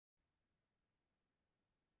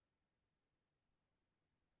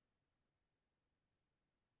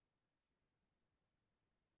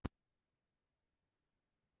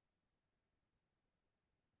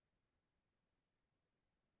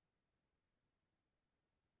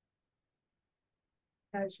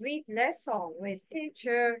تجويد lesson with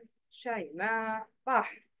teacher شيماء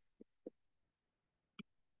بحر.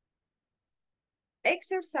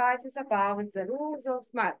 Exercises about the rules of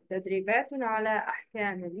math. تدريبات على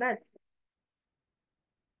أحكام المد.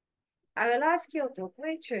 I will ask you two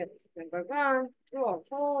questions. Number one, true or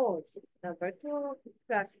false. Number two,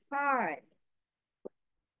 classify.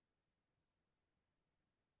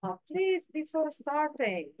 Please, before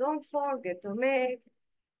starting, don't forget to make,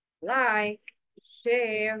 like,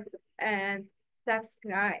 share, and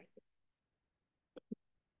subscribe.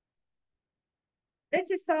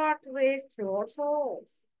 Let's start with true or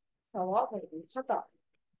false. صواب ولا خطأ.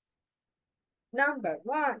 Number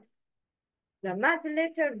one, the mad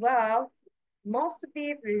letter vowel must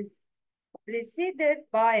be preceded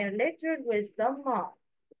by a letter with Dhamma.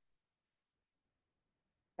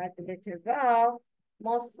 Mad letter vowel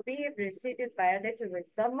must be preceded by a letter with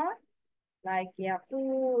Dhamma, like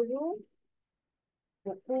يقول,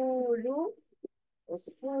 يقول,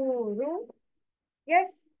 عصفور.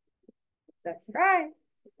 Yes, that's right.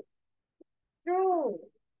 True.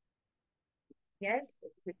 Yes,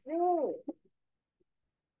 it's true.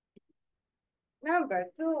 Number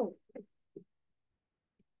two,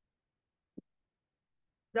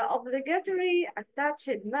 the obligatory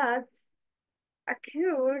attached mad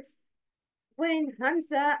occurs when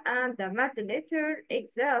Hamza and the mad letter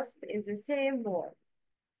exist in the same word.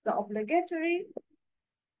 The obligatory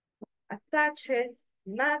attached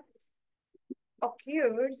mad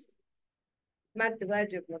occurs, مد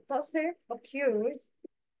واجب متصل occurs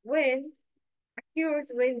when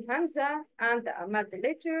Hamza and the mad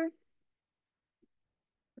letter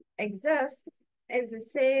exist in the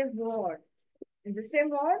same word. In the same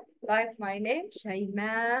word, like my name,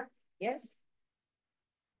 Shayma. Yes.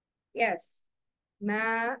 Yes.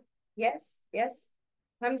 Ma. Yes. Yes.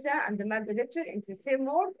 Hamza and the mad letter in the same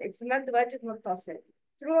word. It's مد واجب متصل.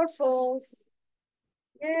 True or false?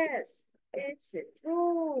 Yes, it's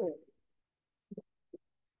true.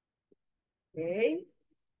 Okay.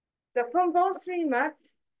 The compulsory mat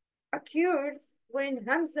occurs when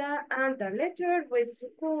Hamza and the letter with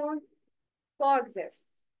sukun coexist.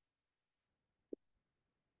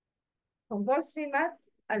 Compulsory mat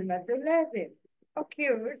المد اللازم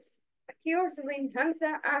occurs when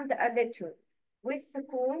Hamza and a letter with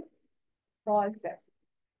sukun coexist.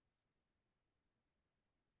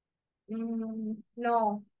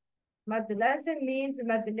 No. مد لازم means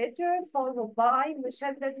مد letter followed by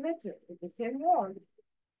مشدد letter. It's the same word.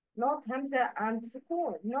 Not Hamza and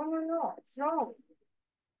sukun. No. It's wrong.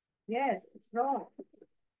 Yes, it's wrong.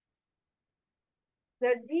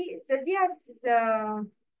 The D, the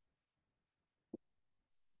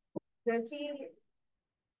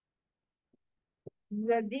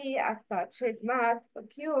D attached mat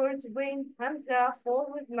occurs when Hamza falls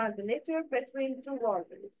with mad letter between two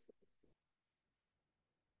words.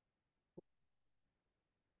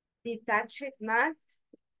 Detached mat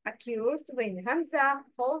occurs when Hamza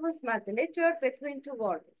falls with mad letter between two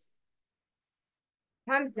words.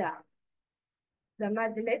 Hamza, the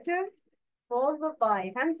mad letter followed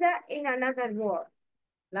by Hamza in another word.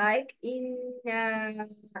 Like إنا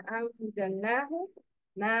أنزلناه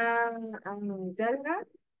ما أنزلنا.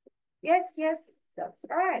 Yes, that's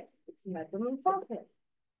right. It's مد منفصل.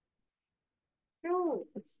 True,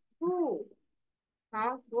 it's true.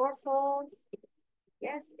 Huh? True or false?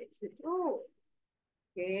 Yes, it's true.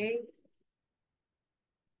 Okay.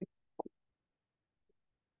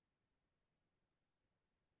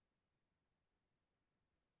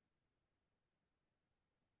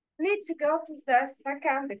 Let's go to the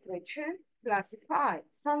second question. Classify.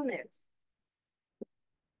 Summary.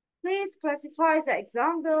 Please classify the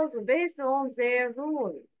examples based on their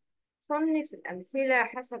rule. صنف الأمثلة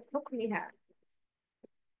حسب حكمها.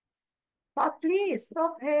 But please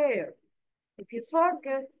stop here. If you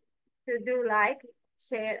forget to do like,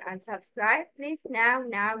 share, and subscribe, please now,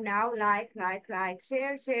 like,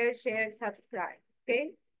 share, subscribe.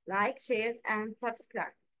 Okay? Like, share, and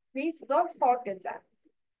subscribe. Please don't forget that.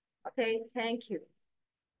 Okay, thank you.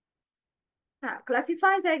 Now,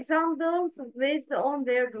 classify the examples based on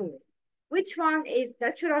their rule. Which one is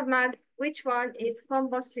natural math? Which one is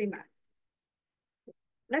compulsory math?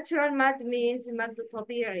 Natural math means مد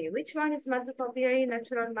طبيعي. Which one is مد طبيعي?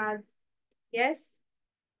 Natural math. Yes?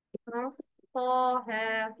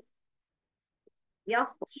 طه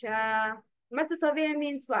يخشى. مد طبيعي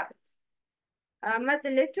means what? Mad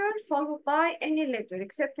letter followed by any letter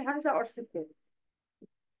except Hamza or Sukun.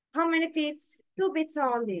 How many beats? 2 beats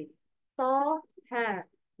only. طه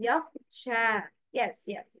يخشى. Yes.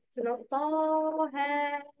 It's not طه.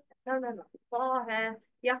 No. طه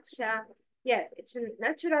يخشى. Yes, it's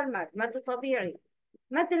natural mad. مد طبيعي.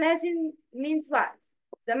 مد لازم means what?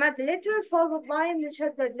 The mud letter followed by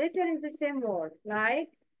the letter in the same word like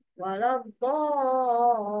ولا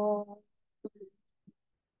الضاد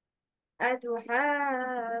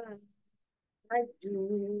أتحاجون.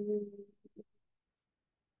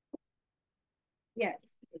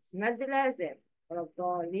 Yes, it's مد لازم ولا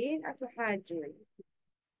الضالين أتحاجون.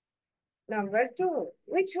 Number 2,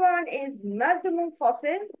 which one is مد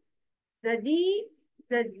منفصل? The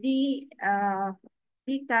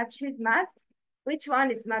detached مد. Which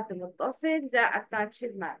one is مد متصل? The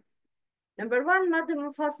attached مد. Number 1, مد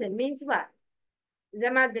منفصل means what? The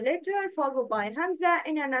mad letter followed by Hamza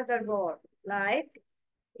in another word, like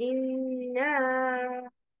إنا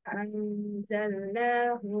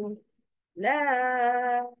أنزلناه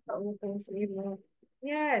لا أقسم.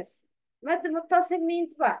 Yes. مد متصل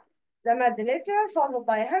means what? The mad letter followed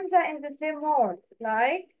by Hamza in the same word,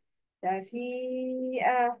 like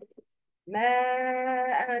دفيئة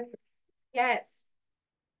ماء. Yes.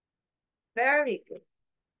 Very good.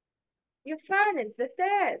 You finished the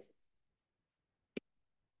test.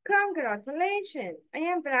 Congratulations. I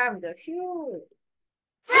am proud of you.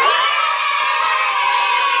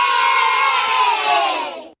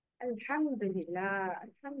 Alhamdulillah,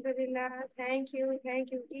 Alhamdulillah. Thank you,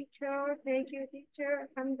 teacher. Thank you, teacher.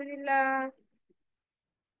 Alhamdulillah.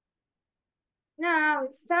 Now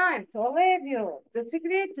it's time to leave you. It's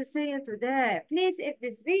great to see you today. Please, if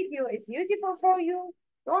this video is useful for you,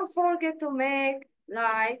 don't forget to make,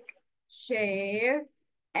 like, share,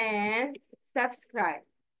 and subscribe.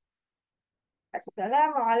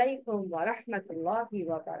 Assalamu alaikum wa rahmatullahi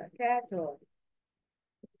wa barakatuh.